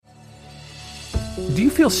Do you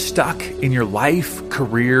feel stuck in your life,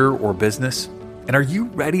 career, or business? And are you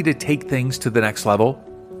ready to take things to the next level?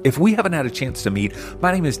 If we haven't had a chance to meet,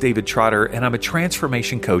 my name is David Trotter, and I'm a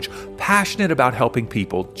transformation coach passionate about helping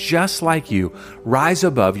people just like you rise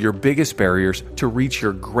above your biggest barriers to reach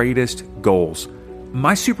your greatest goals.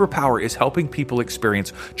 My superpower is helping people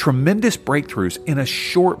experience tremendous breakthroughs in a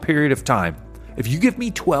short period of time. If you give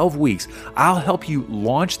me 12 weeks, I'll help you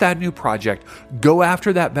launch that new project, go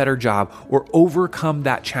after that better job, or overcome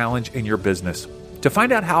that challenge in your business. To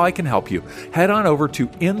find out how I can help you, head on over to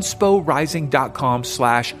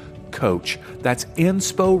insporising.com/coach. That's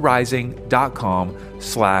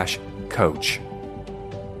insporising.com/coach.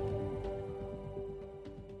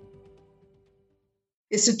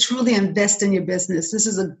 Is to truly invest in your business. This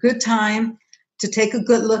is a good time to take a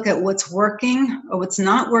good look at what's working or what's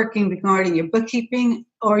not working regarding your bookkeeping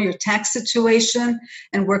or your tax situation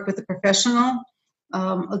and work with a professional.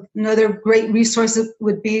 Another great resource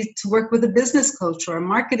would be to work with a business coach or a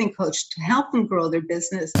marketing coach to help them grow their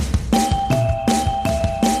business.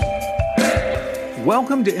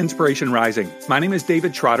 Welcome to Inspiration Rising. My name is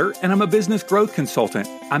David Trotter, and I'm a business growth consultant.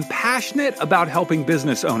 I'm passionate about helping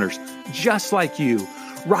business owners, just like you,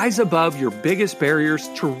 rise above your biggest barriers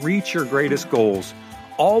to reach your greatest goals,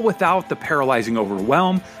 all without the paralyzing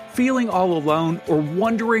overwhelm, feeling all alone, or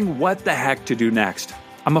wondering what the heck to do next.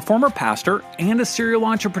 I'm a former pastor and a serial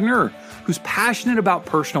entrepreneur who's passionate about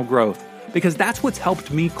personal growth because that's what's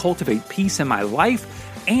helped me cultivate peace in my life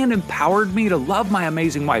and empowered me to love my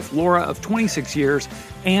amazing wife, Laura, of 26 years,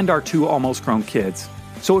 and our 2 almost grown kids.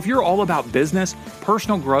 So if you're all about business,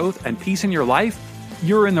 personal growth, and peace in your life,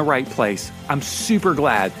 you're in the right place. I'm super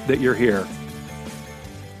glad that you're here.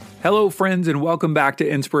 Hello, friends, and welcome back to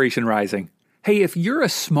Inspiration Rising. Hey, if you're a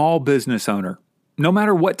small business owner, no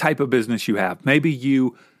matter what type of business you have, maybe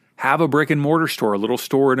you have a brick and mortar store, a little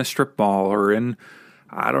store in a strip mall or in,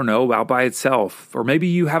 out by itself. Or maybe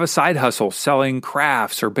you have a side hustle selling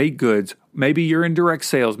crafts or baked goods. Maybe you're in direct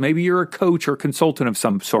sales. Maybe you're a coach or consultant of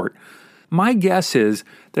some sort. My guess is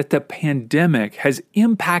that the pandemic has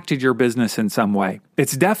impacted your business in some way.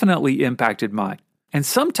 It's definitely impacted mine. And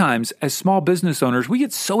sometimes as small business owners, we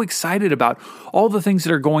get so excited about all the things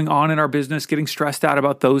that are going on in our business, getting stressed out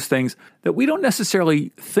about those things, that we don't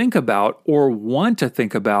necessarily think about or want to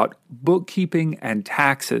think about bookkeeping and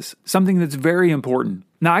taxes, something that's very important.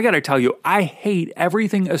 Now, I got to tell you, I hate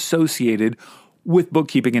everything associated with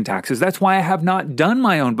bookkeeping and taxes. That's why I have not done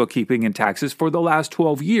my own bookkeeping and taxes for the last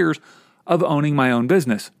 12 years of owning my own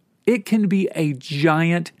business. It can be a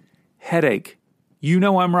giant headache. You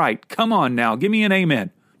know I'm right. Come on now, give me an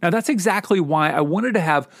amen. Now that's exactly why I wanted to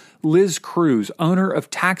have Liz Cruz, owner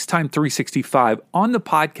of Tax Time 365, on the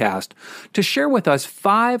podcast to share with us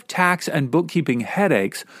 5 tax and bookkeeping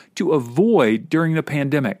headaches to avoid during the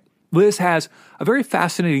pandemic. Liz has a very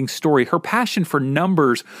fascinating story. Her passion for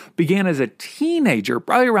numbers began as a teenager,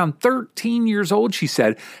 probably around 13 years old, she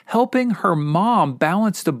said, helping her mom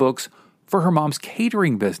balance the books for her mom's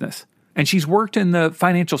catering business. And she's worked in the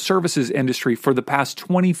financial services industry for the past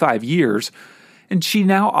 25 years. And she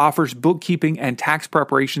now offers bookkeeping and tax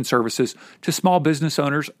preparation services to small business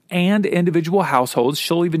owners and individual households.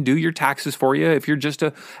 She'll even do your taxes for you if you're just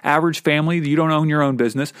an average family, you don't own your own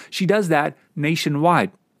business. She does that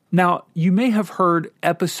nationwide. Now, you may have heard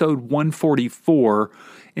episode 144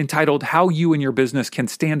 entitled How You and Your Business Can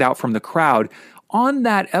Stand Out from the Crowd. On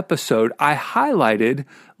that episode, I highlighted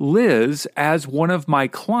Liz as one of my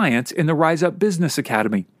clients in the Rise Up Business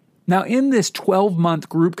Academy. Now, in this 12-month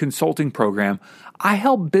group consulting program, I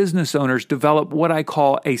help business owners develop what I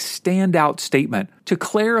call a standout statement to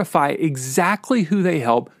clarify exactly who they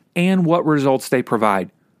help and what results they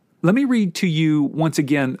provide. Let me read to you once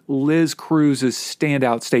again Liz Cruz's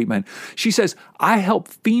standout statement. She says, I help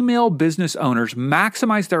female business owners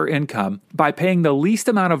maximize their income by paying the least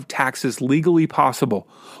amount of taxes legally possible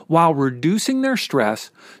while reducing their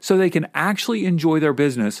stress so they can actually enjoy their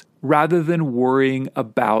business rather than worrying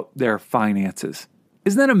about their finances.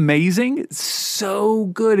 Isn't that amazing? It's so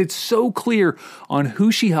good. It's so clear on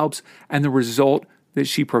who she helps and the result that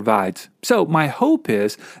she provides. So my hope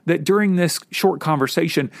is that during this short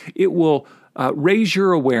conversation, it will raise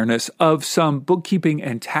your awareness of some bookkeeping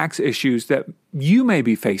and tax issues that you may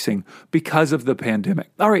be facing because of the pandemic.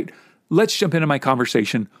 All right, let's jump into my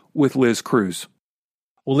conversation with Liz Cruz.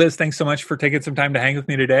 Well, Liz, thanks so much for taking some time to hang with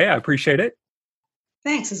me today. I appreciate it.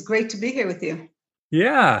 Thanks. It's great to be here with you.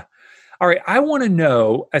 Yeah. All right. I want to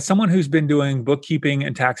know, as someone who's been doing bookkeeping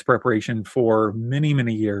and tax preparation for many,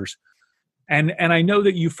 many years, and I know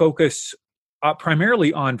that you focus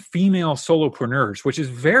primarily on female solopreneurs, which is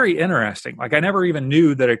very interesting. Like I never even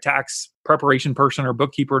knew that a tax preparation person or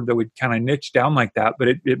bookkeeper that would kind of niche down like that, but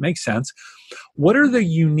it makes sense. What are the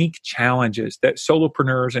unique challenges that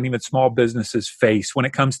solopreneurs and even small businesses face when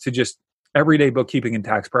it comes to just everyday bookkeeping and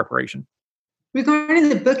tax preparation? Regarding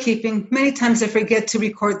the bookkeeping, many times they forget to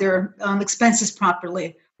record their expenses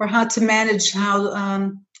properly, or how to manage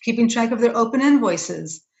keeping track of their open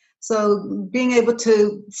invoices. So being able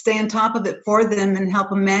to stay on top of it for them and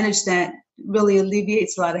help them manage that really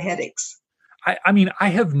alleviates a lot of headaches. I mean, I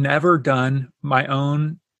have never done my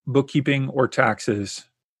own bookkeeping or taxes.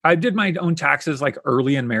 I did my own taxes like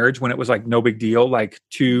early in marriage when it was like no big deal, like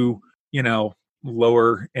two,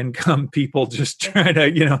 lower income people just trying to,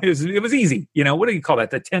 it was easy. What do you call that?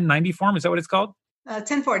 The 1090 form? Is that what it's called?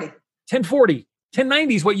 1040. 1040.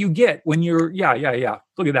 1090 is what you get when you're, yeah.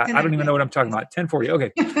 Look at that. I don't even know what I'm talking about. 1040.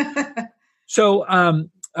 Okay. So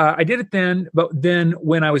I did it then, but then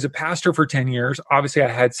when I was a pastor for 10 years, obviously I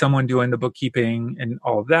had someone doing the bookkeeping and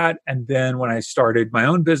all of that. And then when I started my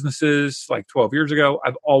own businesses like 12 years ago,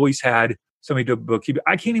 I've always had somebody do bookkeeping.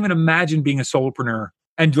 I can't even imagine being a solopreneur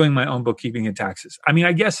and doing my own bookkeeping and taxes. I mean,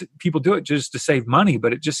 I guess people do it just to save money,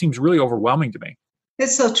 but it just seems really overwhelming to me.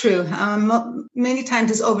 It's so true. Many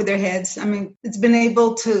times it's over their heads. I mean, it's been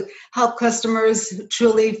able to help customers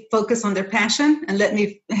truly focus on their passion and let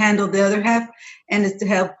me handle the other half. And it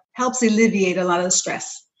helps alleviate a lot of the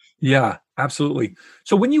stress. Yeah, absolutely.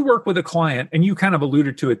 So when you work with a client, and you kind of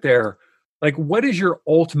alluded to it there, like what is your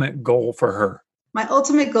ultimate goal for her? My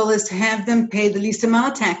ultimate goal is to have them pay the least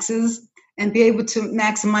amount of taxes and be able to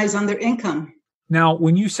maximize on their income. Now,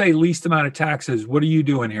 when you say least amount of taxes, what are you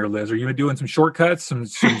doing here, Liz? Are you doing some shortcuts, some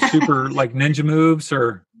super like ninja moves,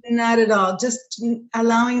 or? Not at all. Just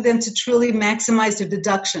allowing them to truly maximize their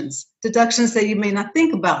deductions that you may not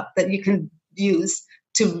think about that you can use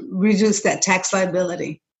to reduce that tax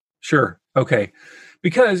liability. Sure. Okay.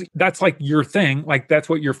 Because that's like your thing, like that's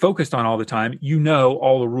what you're focused on all the time. You know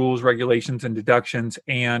all the rules, regulations, and deductions.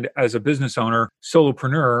 And as a business owner,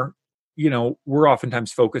 solopreneur, we're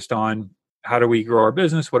oftentimes focused on how do we grow our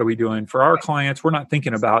business? What are we doing for our clients? We're not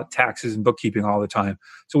thinking about taxes and bookkeeping all the time.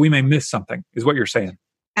 So we may miss something, is what you're saying.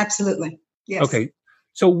 Absolutely. Yes. Okay.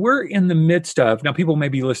 So we're in the midst of, now people may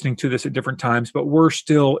be listening to this at different times, but we're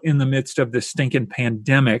still in the midst of this stinking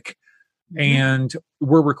pandemic. Mm-hmm. And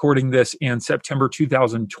we're recording this in September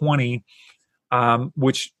 2020,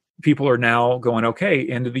 which people are now going, okay,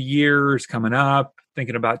 end of the year is coming up,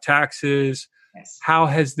 thinking about taxes. Yes. How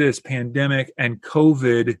has this pandemic and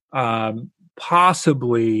COVID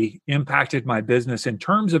possibly impacted my business in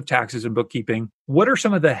terms of taxes and bookkeeping? What are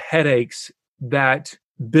some of the headaches that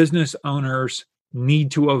business owners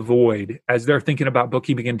need to avoid as they're thinking about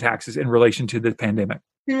bookkeeping and taxes in relation to the pandemic?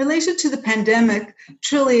 In relation to the pandemic,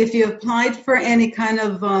 truly, if you applied for any kind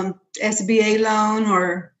of SBA loan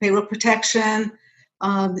or payroll protection,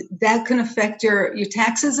 that can affect your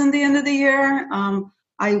taxes in the end of the year.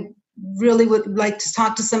 I really would like to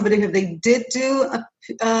talk to somebody who they did do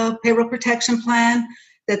a payroll protection plan,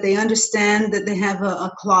 that they understand that they have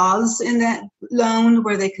a clause in that loan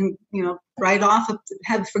where they can, write off,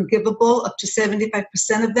 have forgivable up to 75%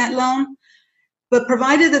 of that loan. But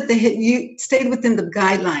provided that you stayed within the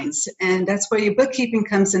guidelines, and that's where your bookkeeping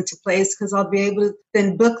comes into place, because I'll be able to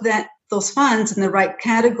then book those funds in the right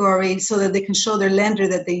category so that they can show their lender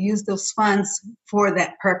that they use those funds for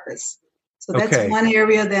that purpose. So that's one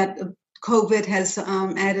area that COVID has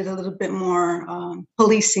added a little bit more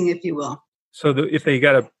policing, if you will. So if they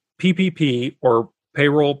got a PPP or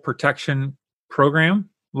payroll protection program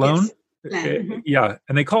loan, yeah,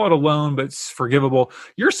 and they call it a loan, but it's forgivable.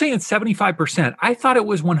 You're saying 75%. I thought it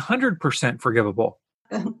was 100% forgivable.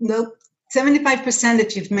 Nope, 75%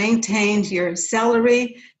 if you've maintained your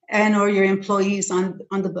salary and or your employees on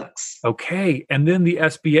the books. Okay. And then the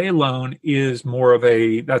SBA loan is more of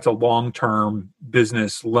that's a long-term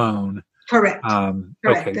business loan. Correct. Correct.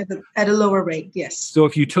 Okay. At a lower rate, yes. So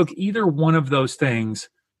if you took either one of those things,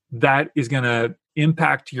 that is going to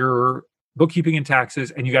impact your bookkeeping and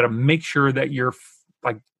taxes, and you got to make sure that you're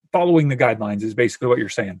like following the guidelines is basically what you're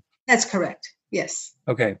saying. That's correct. Yes.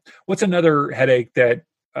 Okay. What's another headache that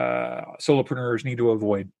solopreneurs need to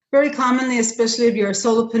avoid? Very commonly, especially if you're a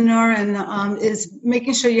solopreneur, and is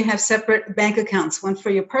making sure you have separate bank accounts, one for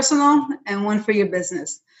your personal and one for your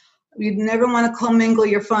business. You'd never want to commingle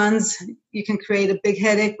your funds. You can create a big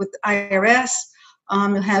headache with the IRS.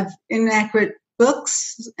 You'll have inaccurate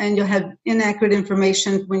books, and you'll have inaccurate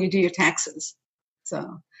information when you do your taxes.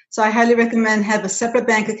 So I highly recommend have a separate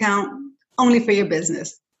bank account only for your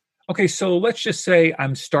business. Okay, so let's just say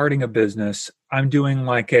I'm starting a business. I'm doing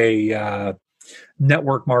like a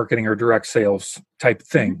network marketing or direct sales type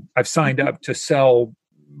thing. I've signed up to sell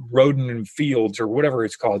Roden and Fields or whatever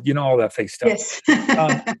it's called, all that fake stuff.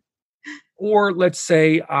 Yes. Or let's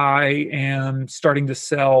say I am starting to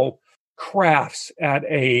sell crafts at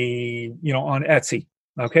on Etsy.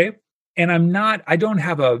 Okay. And I don't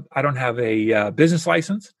have a business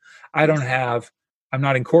license. I'm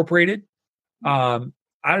not incorporated. I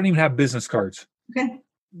don't even have business cards. Okay.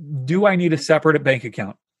 Do I need a separate bank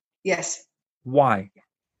account? Yes. Why?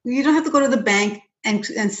 You don't have to go to the bank and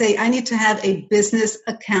say, I need to have a business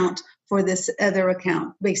account for this other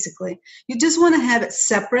account, basically. You just want to have it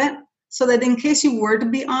separate so that in case you were to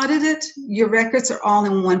be audited, your records are all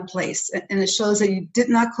in one place. And it shows that you did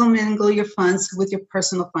not commingle your funds with your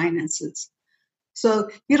personal finances. So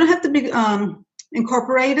you don't have to be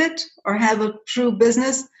incorporated or have a true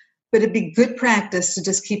business, but it'd be good practice to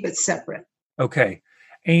just keep it separate. Okay.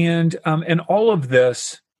 And all of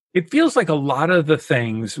this, it feels like a lot of the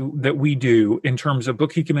things that we do in terms of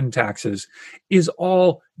bookkeeping and taxes is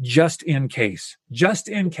all just in case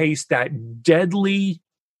that deadly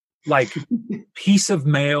piece of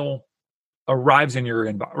mail arrives in your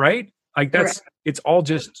inbox, right? Correct. It's all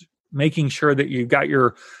just making sure that you've got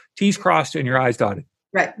your T's crossed and your I's dotted.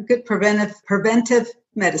 Right. Good preventive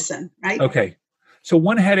medicine, right? Okay. So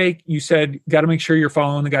one headache, you said, got to make sure you're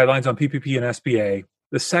following the guidelines on PPP and SBA.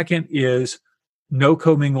 The second is no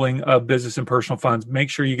commingling of business and personal funds. Make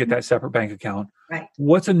sure you get that separate bank account. Right.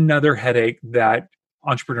 What's another headache that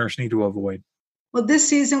entrepreneurs need to avoid? Well, this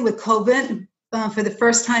season with COVID, for the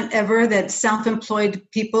first time ever, that self-employed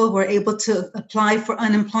people were able to apply for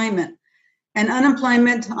unemployment. And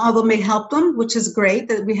unemployment, although may help them, which is great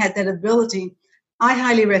that we had that ability, I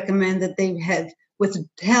highly recommend that they had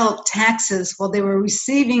withheld taxes while they were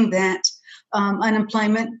receiving that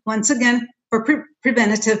unemployment. Once again, for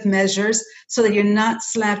preventative measures so that you're not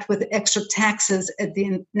slapped with extra taxes at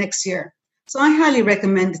the next year. So I highly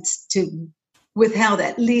recommend to withhold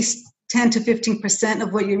at least 10 to 15%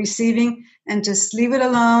 of what you're receiving and just leave it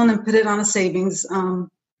alone and put it on a savings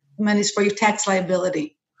monies for your tax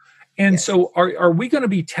liability. And yes. So are we going to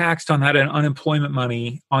be taxed on that unemployment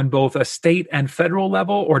money on both a state and federal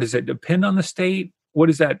level, or does it depend on the state? What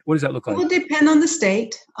does that look like? It will depend on the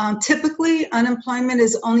state. Typically, unemployment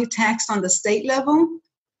is only taxed on the state level,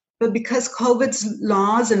 but because COVID's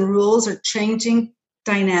laws and rules are changing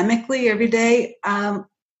dynamically every day,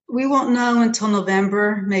 we won't know until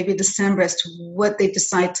November, maybe December, as to what they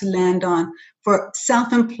decide to land on for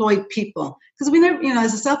self-employed people. Because we never,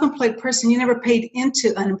 as a self-employed person, you never paid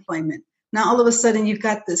into unemployment. Now, all of a sudden, you've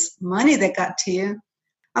got this money that got to you.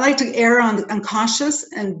 I like to err on cautious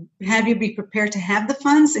and have you be prepared to have the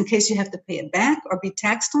funds in case you have to pay it back or be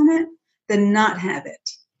taxed on it, then not have it.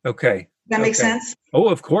 Okay. That makes sense? Oh,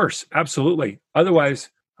 of course. Absolutely. Otherwise,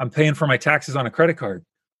 I'm paying for my taxes on a credit card.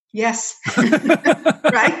 Yes.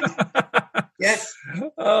 Right? Yes.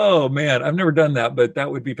 Oh, man. I've never done that, but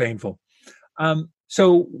that would be painful.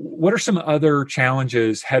 So what are some other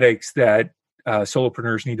challenges, headaches that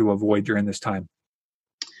solopreneurs need to avoid during this time?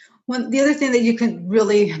 Well, the other thing that you can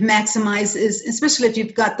really maximize is, especially if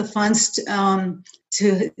you've got the funds from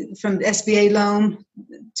the SBA loan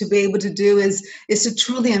to be able to do, is to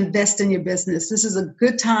truly invest in your business. This is a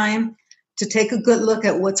good time to take a good look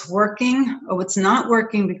at what's working or what's not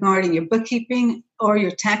working regarding your bookkeeping or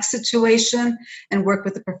your tax situation and work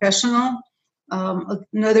with a professional.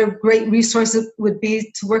 Another great resource would be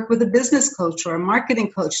to work with a business coach or a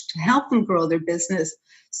marketing coach to help them grow their business.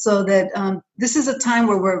 So that this is a time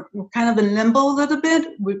where we're kind of in limbo a little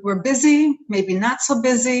bit. We're busy, maybe not so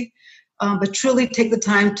busy, but truly take the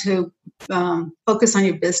time to focus on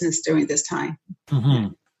your business during this time.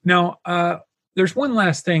 Mm-hmm. Now, there's one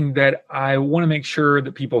last thing that I want to make sure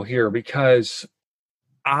that people hear, because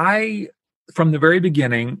I, from the very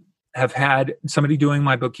beginning, have had somebody doing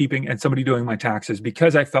my bookkeeping and somebody doing my taxes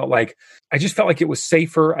because I just felt like it was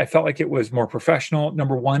safer. I felt like it was more professional.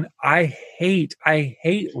 Number one, I hate,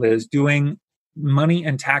 Liz, doing money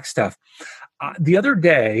and tax stuff. The other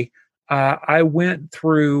day, I went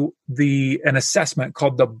through an assessment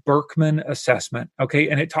called the Berkman assessment. Okay.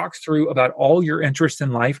 And it talks through about all your interests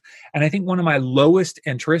in life. And I think one of my lowest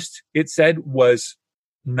interests, it said, was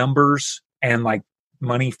numbers and like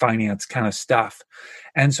money, finance kind of stuff.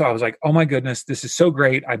 And so I was like, oh my goodness, this is so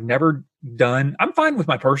great. I'm fine with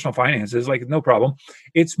my personal finances, like no problem.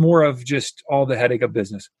 It's more of just all the headache of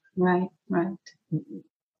business. Right.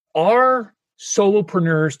 Are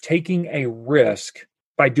solopreneurs taking a risk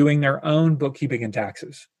by doing their own bookkeeping and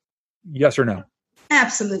taxes? Yes or no?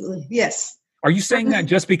 Absolutely. Yes. Are you saying that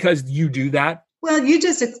just because you do that? Well, you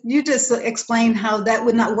just explained how that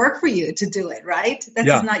would not work for you to do it, right? That is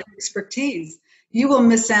Yeah, not your expertise. You will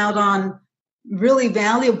miss out on really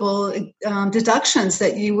valuable deductions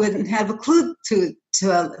that you wouldn't have a clue to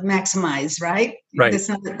maximize, right? right. That's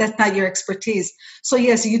not your expertise. So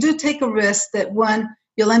yes, you do take a risk that one,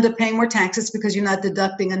 you'll end up paying more taxes because you're not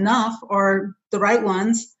deducting enough or the right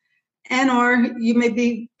ones, and or you may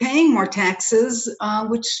be paying more taxes,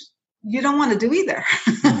 which you don't want to do either.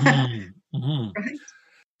 Hmm. Hmm. Right?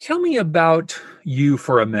 Tell me about you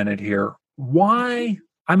for a minute here. Why?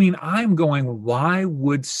 I mean, why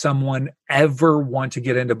would someone ever want to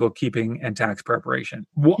get into bookkeeping and tax preparation?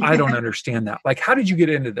 Well, I don't understand that. Like, how did you get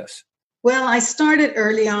into this? Well, I started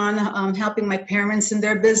early on helping my parents in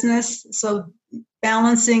their business. So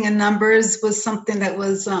balancing and numbers was something that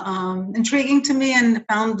was intriguing to me, and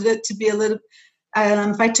found it to be a little.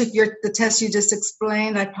 If I took the test you just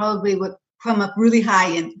explained, I probably would come up really high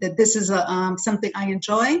in that. This is something I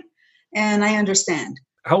enjoy and I understand.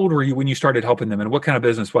 How old were you when you started helping them, and what kind of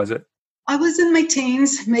business was it? I was in my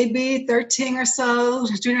teens, maybe 13 or so,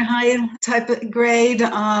 junior high type of grade.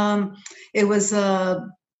 It was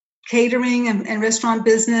catering and restaurant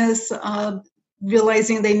business,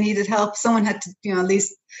 realizing they needed help. Someone had to, at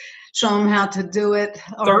least show them how to do it.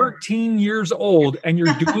 13 years old, and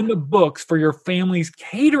you're doing the books for your family's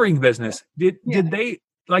catering business. Did Yeah.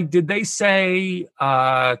 did they say,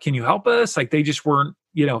 can you help us? Like, they just weren't,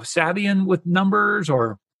 savvy with numbers,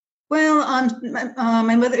 or? Well,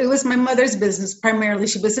 my mother, it was my mother's business primarily.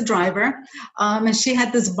 She was a driver, and she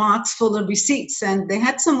had this box full of receipts, and they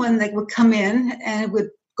had someone that would come in and would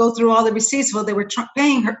go through all the receipts while they were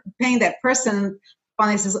paying that person.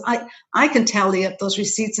 Finally says, I can tally up those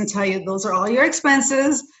receipts and tell you those are all your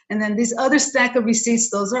expenses, and then these other stack of receipts,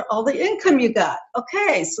 those are all the income you got.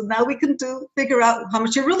 Okay, so now we can figure out how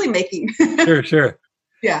much you're really making. Sure, sure.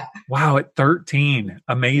 Yeah. Wow, at 13.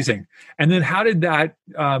 Amazing. And then how did that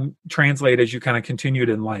translate as you kind of continued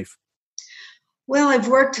in life? Well, I've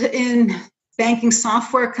worked in banking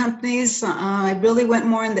software companies. I really went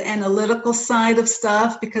more in the analytical side of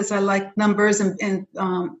stuff because I like numbers and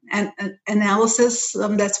analysis.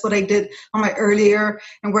 That's what I did on my earlier,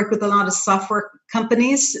 and worked with a lot of software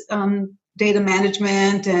companies, data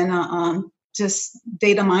management and just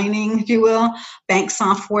data mining, if you will, bank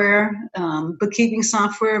software, bookkeeping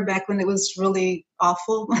software back when it was really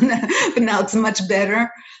awful, but now it's much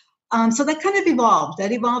better. So that kind of evolved.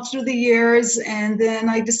 That evolved through the years, and then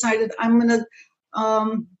I decided I'm going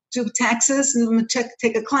to do taxes, and I'm going to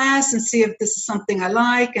take a class and see if this is something I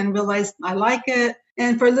like, and realized I like it.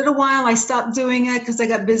 And for a little while, I stopped doing it because I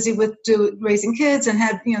got busy with raising kids and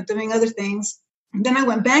had doing other things. And then I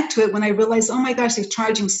went back to it when I realized, oh my gosh, they're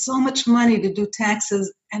charging so much money to do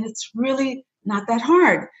taxes, and it's really not that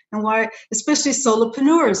hard. And why, especially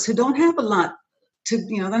solopreneurs who don't have a lot to,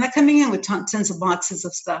 they're not coming in with tons of boxes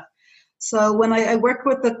of stuff. So when I worked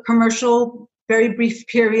with a commercial, very brief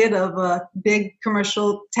period of a big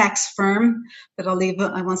commercial tax firm that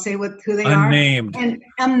I won't say who they Unnamed. are. And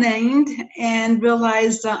unnamed, and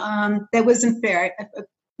realized that wasn't fair. It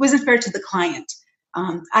wasn't fair to the client.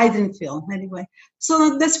 I didn't feel anyway.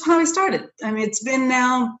 So that's how I started. I mean, it's been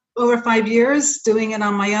now over 5 years doing it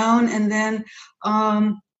on my own. And then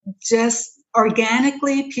just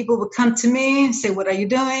organically, people would come to me and say, what are you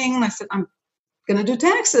doing? And I said, I'm going to do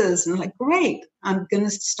taxes. And I'm like, great, I'm going to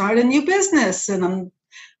start a new business. And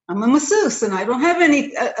I'm a masseuse and I don't have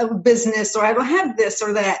any business, or I don't have this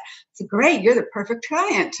or that. It's great. You're the perfect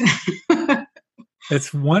client.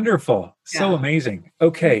 It's wonderful. So amazing.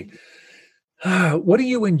 Okay. What do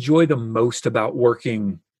you enjoy the most about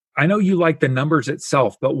working? I know you like the numbers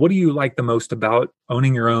itself, but what do you like the most about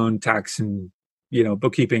owning your own tax and,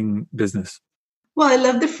 bookkeeping business? Well, I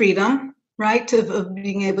love the freedom, right, of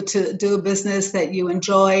being able to do a business that you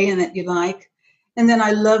enjoy and that you like. And then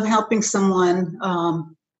I love helping someone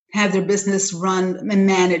have their business run and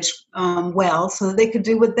manage well, so that they could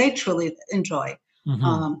do what they truly enjoy.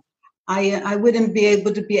 Mm-hmm. I wouldn't be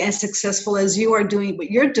able to be as successful as you are doing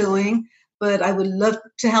what you're doing, but I would love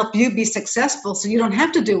to help you be successful so you don't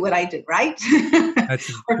have to do what I did, right?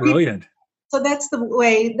 That's brilliant. So that's the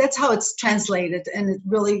way, that's how it's translated. And it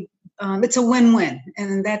really, it's a win-win,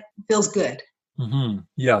 and that feels good. Mm-hmm.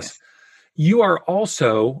 Yes. You are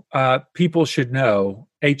also, people should know,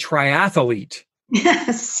 a triathlete.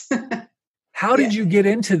 Yes. How did you get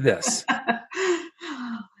into this?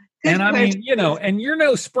 And I mean, and you're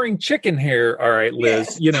no spring chicken here, all right,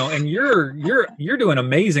 Liz. Yes. And you're doing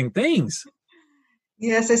amazing things.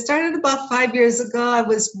 Yes, I started about 5 years ago. I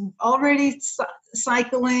was already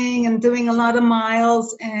cycling and doing a lot of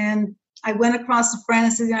miles, and I went across a friend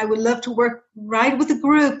and said, I would love to ride with a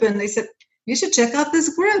group. And they said, you should check out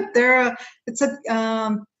this group. It's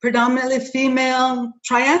a predominantly female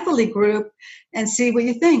triathlete group, and see what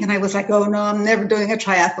you think. And I was like, oh no, I'm never doing a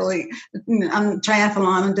triathlon.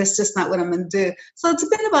 And that's just not what I'm going to do. So it's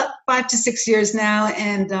been about 5 to 6 years now.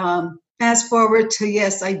 And fast forward to,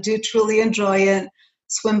 yes, I do truly enjoy it.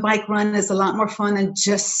 Swim, bike, run is a lot more fun than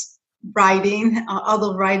just riding,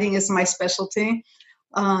 although riding is my specialty.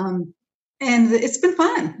 And it's been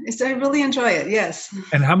fun. I really enjoy it. Yes.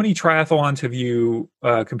 And how many triathlons have you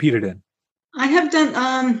competed in? I have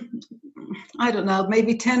done, I don't know,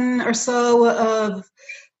 maybe 10 or so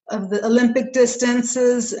of the Olympic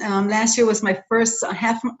distances. Last year was my first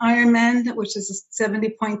half Ironman, which is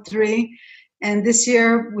 70.3. And this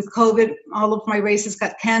year with COVID, all of my races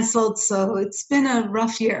got canceled. So it's been a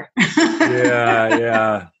rough year.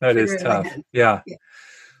 Yeah. That is tough. Yeah.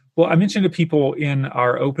 Well, I mentioned to people in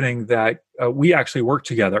our opening that we actually work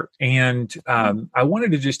together. And I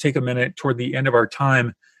wanted to just take a minute toward the end of our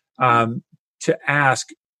time to ask,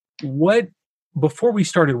 before we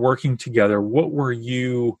started working together, what were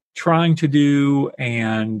you trying to do,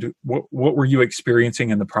 and what were you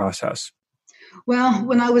experiencing in the process? Well,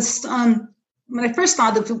 when I first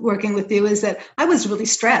started working with you, is that I was really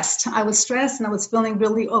stressed. I was stressed and I was feeling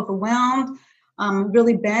really overwhelmed,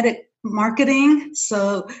 really bad at marketing.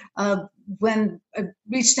 So when I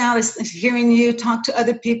reached out, hearing you talk to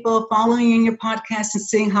other people, following you in your podcast, and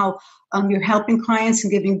seeing how you're helping clients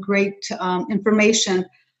and giving great information,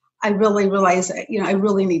 I really realized that, I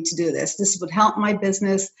really need to do this. This would help my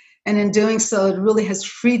business. And in doing so, it really has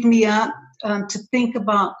freed me up to think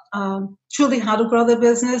about truly how to grow the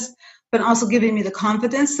business, but also giving me the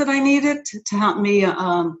confidence that I needed to help me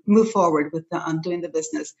move forward with doing the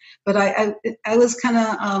business. But I was kind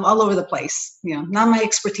of all over the place, not my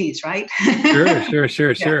expertise, right?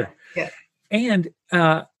 Sure. Yeah.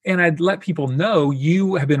 And I'd let people know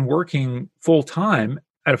you have been working full-time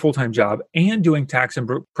at a full-time job and doing tax and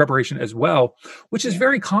preparation as well, which is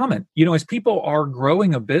very common. As people are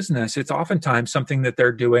growing a business, it's oftentimes something that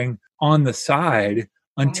they're doing on the side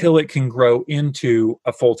until it can grow into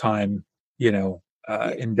a full-time,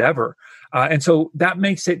 endeavor. And so that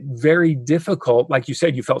makes it very difficult. Like you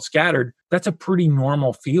said, you felt scattered. That's a pretty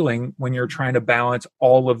normal feeling when you're trying to balance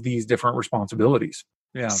all of these different responsibilities.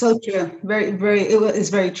 Yeah. So true. Very, very, it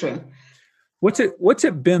is very true. What's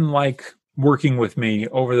it been like working with me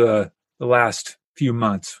over the last few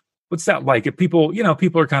months? What's that like? If people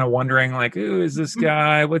are kind of wondering, like, who is this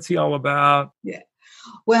guy? What's he all about? Yeah.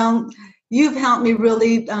 Well, you've helped me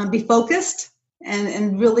really be focused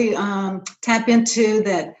and really tap into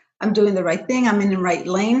that I'm doing the right thing. I'm in the right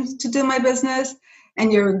lane to do my business.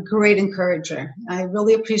 And you're a great encourager. I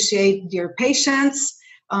really appreciate your patience,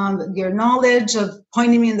 your knowledge of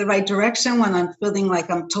pointing me in the right direction when I'm feeling like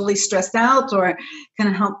I'm totally stressed out, or kind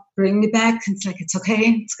of help bring me back. It's like, it's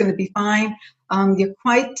okay. It's going to be fine. You're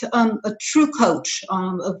quite a true coach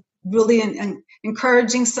of really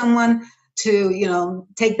encouraging someone to,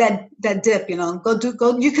 take that dip,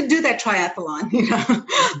 go, you could do that triathlon, Yeah.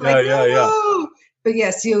 But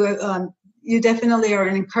yes, you definitely are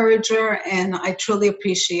an encourager, and I truly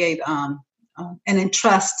appreciate and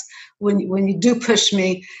entrust when you do push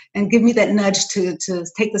me and give me that nudge to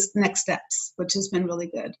take the next steps, which has been really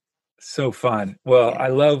good. So fun. Well, I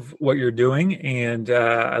love what you're doing, and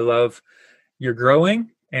I love you're growing,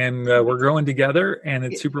 and we're growing together, and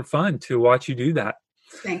it's super fun to watch you do that.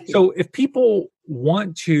 Thank you. So if people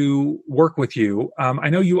want to work with you, I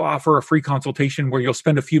know you offer a free consultation where you'll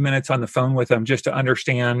spend a few minutes on the phone with them just to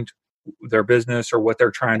understand their business or what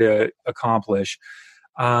they're trying to accomplish.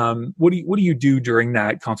 What do you do during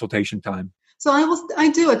that consultation time? So I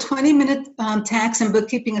do a 20-minute tax and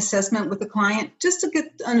bookkeeping assessment with the client just to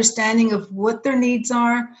get the understanding of what their needs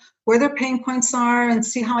are, where their pain points are, and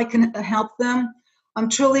see how I can help them.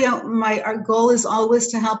 Truly, our goal is always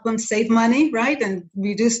to help them save money, right, and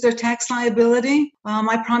reduce their tax liability.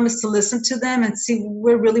 I promise to listen to them and see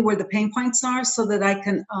where the pain points are so that I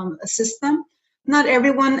can assist them. Not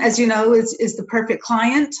everyone, as you know, is the perfect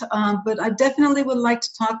client, but I definitely would like to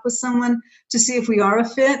talk with someone to see if we are a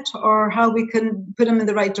fit or how we can put them in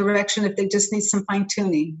the right direction if they just need some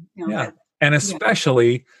fine-tuning. And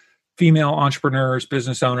especially female entrepreneurs,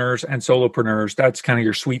 business owners, and solopreneurs. That's kind of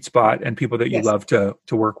your sweet spot and people that you love to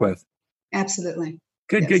work with. Absolutely.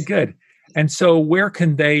 Good. And so where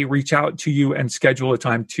can they reach out to you and schedule a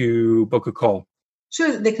time to book a call?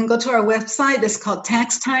 Sure. They can go to our website. It's called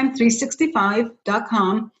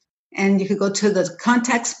taxtime365.com. And you can go to the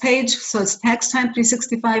contacts page. So it's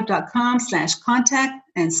taxtime365.com/contact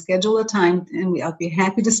and schedule a time. And I'll be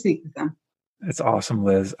happy to speak with them. That's awesome,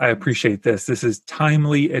 Liz. I appreciate this. This is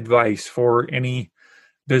timely advice for any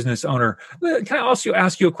business owner. Can I also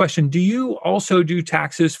ask you a question? Do you also do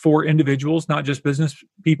taxes for individuals, not just business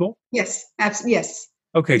people? Yes, absolutely. Yes.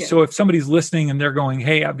 Okay, Yes. so if somebody's listening and they're going,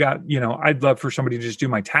 hey, I've got, I'd love for somebody to just do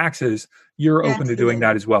my taxes, you're open to doing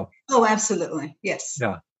that as well. Oh, absolutely. Yes.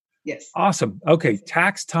 Yeah. Yes. Awesome. Okay,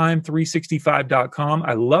 taxtime365.com.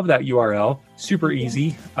 I love that URL. Super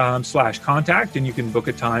easy /contact, and you can book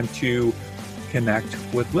a time to connect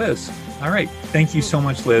with Liz. All right. Thank you so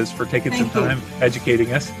much, Liz, for taking some time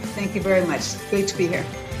educating us. Thank you very much. Great to be here.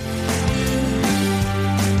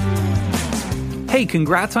 Hey,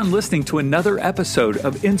 congrats on listening to another episode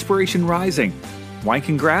of Inspiration Rising. Why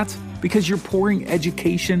congrats? Because you're pouring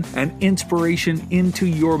education and inspiration into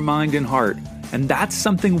your mind and heart. And that's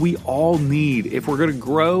something we all need if we're going to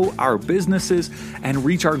grow our businesses and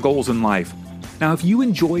reach our goals in life. Now, if you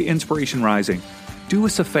enjoy Inspiration Rising, do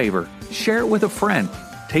us a favor, share it with a friend.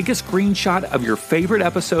 Take a screenshot of your favorite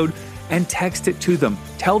episode and text it to them.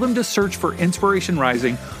 Tell them to search for Inspiration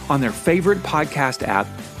Rising on their favorite podcast app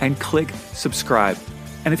and click subscribe.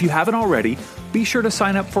 And if you haven't already, be sure to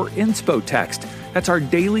sign up for Inspo Text. That's our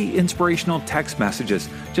daily inspirational text messages.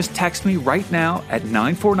 Just text me right now at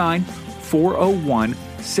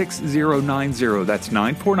 949-401-6090. That's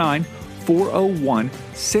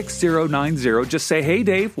 949-401-6090. Just say, hey,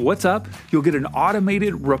 Dave, what's up? You'll get an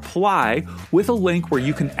automated reply with a link where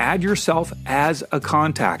you can add yourself as a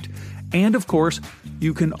contact. And of course,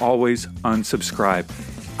 you can always unsubscribe.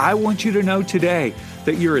 I want you to know today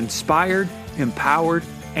that you're inspired, empowered,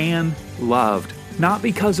 and loved. Not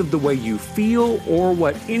because of the way you feel or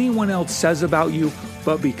what anyone else says about you,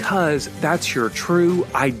 but because that's your true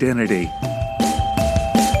identity.